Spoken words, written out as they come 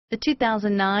The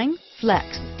 2009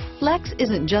 Flex. Flex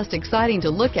isn't just exciting to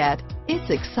look at, it's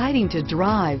exciting to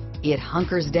drive. It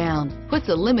hunkers down, puts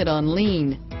a limit on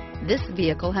lean. This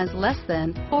vehicle has less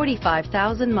than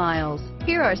 45,000 miles.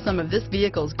 Here are some of this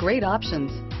vehicle's great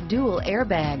options: dual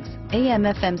airbags,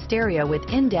 AM/FM stereo with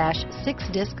in-dash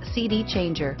 6-disc CD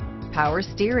changer, power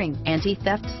steering,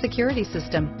 anti-theft security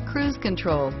system, cruise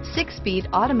control, 6-speed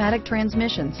automatic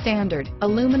transmission standard,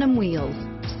 aluminum wheels,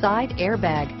 side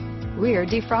airbag, rear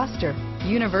defroster,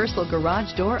 universal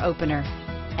garage door opener,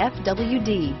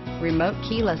 FWD, remote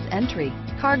keyless entry,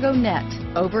 cargo net,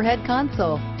 overhead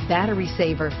console, battery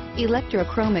saver,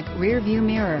 electrochromic rear view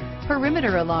mirror,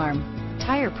 perimeter alarm,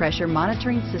 tire pressure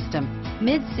monitoring system,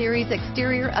 mid-series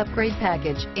exterior upgrade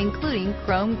package, including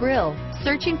chrome grille.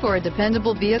 Searching for a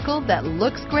dependable vehicle that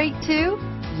looks great too?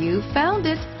 You found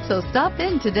it, so stop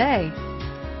in today.